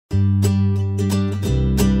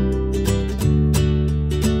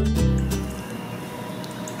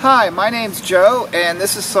Hi, my name's Joe and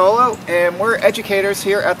this is Solo, and we're educators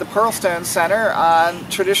here at the Pearlstone Center on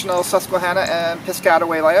traditional Susquehanna and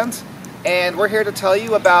Piscataway lands. And we're here to tell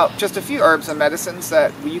you about just a few herbs and medicines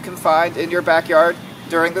that you can find in your backyard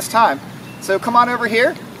during this time. So come on over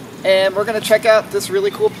here and we're going to check out this really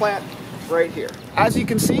cool plant right here. As you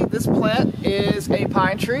can see, this plant is a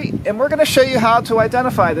pine tree, and we're going to show you how to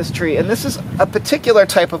identify this tree. And this is a particular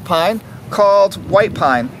type of pine called white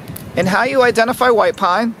pine. And how you identify white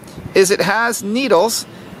pine is it has needles,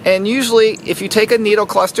 and usually if you take a needle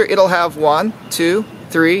cluster, it'll have 1, 2,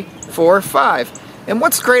 3, 4, 5. And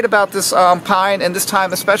what's great about this pine and this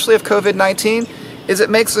time, especially of COVID-19, is it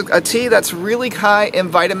makes a tea that's really high in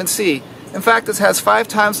vitamin C. In fact, it has 5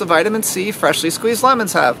 times the vitamin C freshly squeezed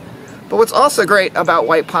lemons have. But what's also great about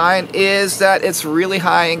white pine is that it's really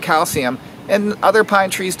high in calcium, and other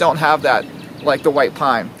pine trees don't have that, like the white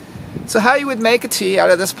pine. So how you would make a tea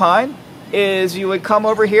out of this pine is you would come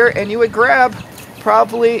over here and you would grab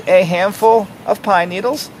probably a handful of pine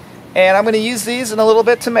needles. And I'm going to use these in a little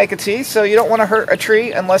bit to make a tea, so you don't want to hurt a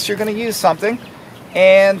tree unless you're going to use something.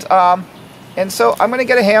 And so I'm going to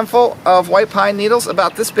get a handful of white pine needles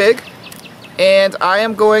about this big, and I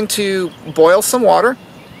am going to boil some water.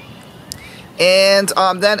 And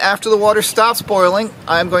then after the water stops boiling,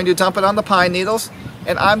 I'm going to dump it on the pine needles,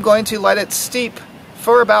 and I'm going to let it steep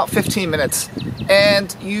for about 15 minutes.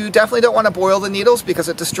 And you definitely don't want to boil the needles because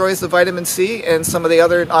it destroys the vitamin C and some of the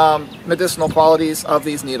other medicinal qualities of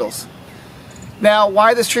these needles. Now,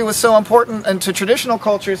 why this tree was so important and to traditional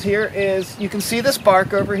cultures here is you can see this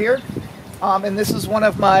bark over here, and this is one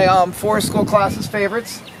of my forest school classes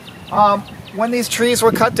favorites. When these trees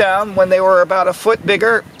were cut down, when they were about a foot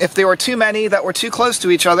bigger, if there were too many that were too close to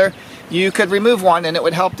each other, you could remove one and it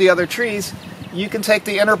would help the other trees. You can take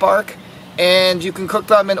the inner bark and you can cook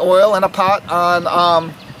them in oil in a pot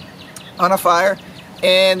on a fire,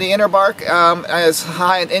 and the inner bark is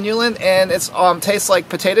high in inulin, and it tastes like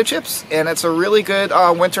potato chips, and it's a really good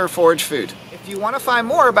winter forage food. If you want to find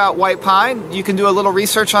more about white pine, you can do a little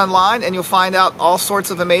research online and you'll find out all sorts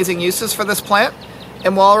of amazing uses for this plant.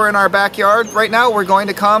 And while we're in our backyard right now, we're going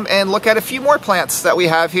to come and look at a few more plants that we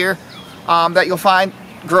have here that you'll find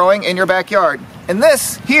growing in your backyard. And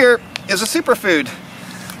this here is a superfood.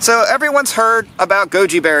 So everyone's heard about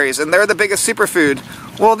goji berries, and they're the biggest superfood.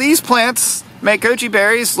 Well, these plants make goji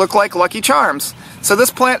berries look like Lucky Charms. So this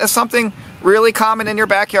plant is something really common in your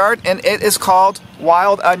backyard, and it is called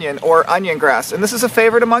wild onion or onion grass. And this is a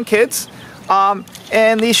favorite among kids.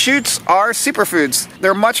 And these shoots are superfoods.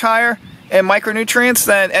 They're much higher in micronutrients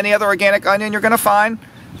than any other organic onion you're going to find.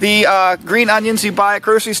 The green onions you buy at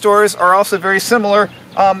grocery stores are also very similar.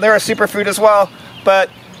 They're a superfood as well, but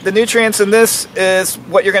the nutrients in this is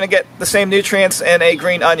what you're going to get the same nutrients in a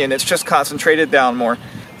green onion. It's just concentrated down more.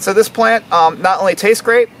 So this plant not only tastes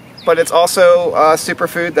great, but it's also a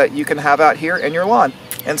superfood that you can have out here in your lawn.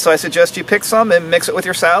 And so I suggest you pick some and mix it with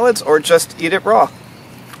your salads, or just eat it raw.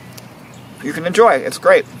 You can enjoy it. It's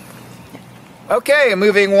great. Okay,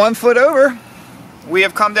 moving 1 foot over, we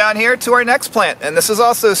have come down here to our next plant, and this is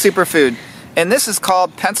also a superfood. And this is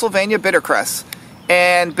called Pennsylvania bittercress.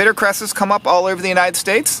 And bittercresses come up all over the United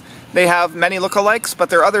States. They have many lookalikes, but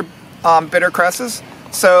there are other bittercresses,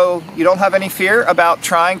 so you don't have any fear about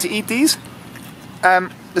trying to eat these.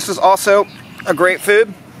 This is also a great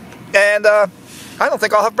food, and I don't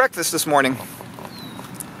think I'll have breakfast this morning.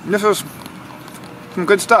 This is some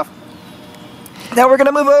good stuff. Now we're going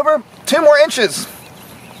to move over 2 more inches.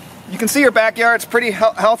 You can see your backyard's pretty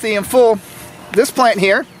healthy and full. This plant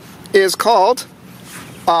here is called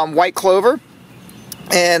white clover.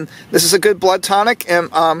 And this is a good blood tonic, and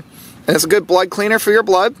it's a good blood cleaner for your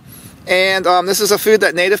blood. And this is a food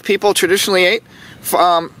that native people traditionally ate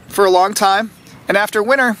for a long time. And after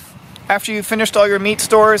winter, after you finished all your meat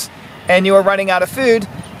stores and you were running out of food,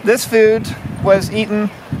 this food was eaten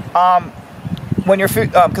when your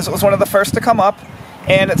food, because it was one of the first to come up,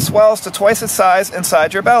 and it swells to twice its size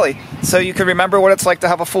inside your belly. So you can remember what it's like to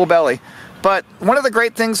have a full belly. But one of the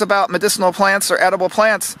great things about medicinal plants or edible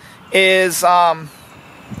plants is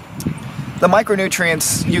the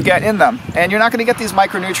micronutrients you get in them. And you're not going to get these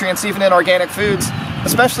micronutrients even in organic foods,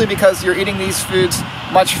 especially because you're eating these foods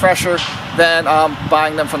much fresher than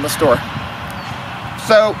buying them from the store.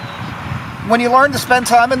 So when you learn to spend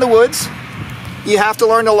time in the woods, you have to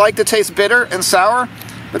learn to like to taste bitter and sour.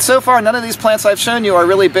 But so far, none of these plants I've shown you are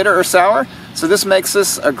really bitter or sour, so this makes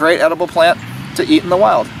this a great edible plant to eat in the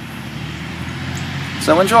wild.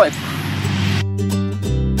 So enjoy.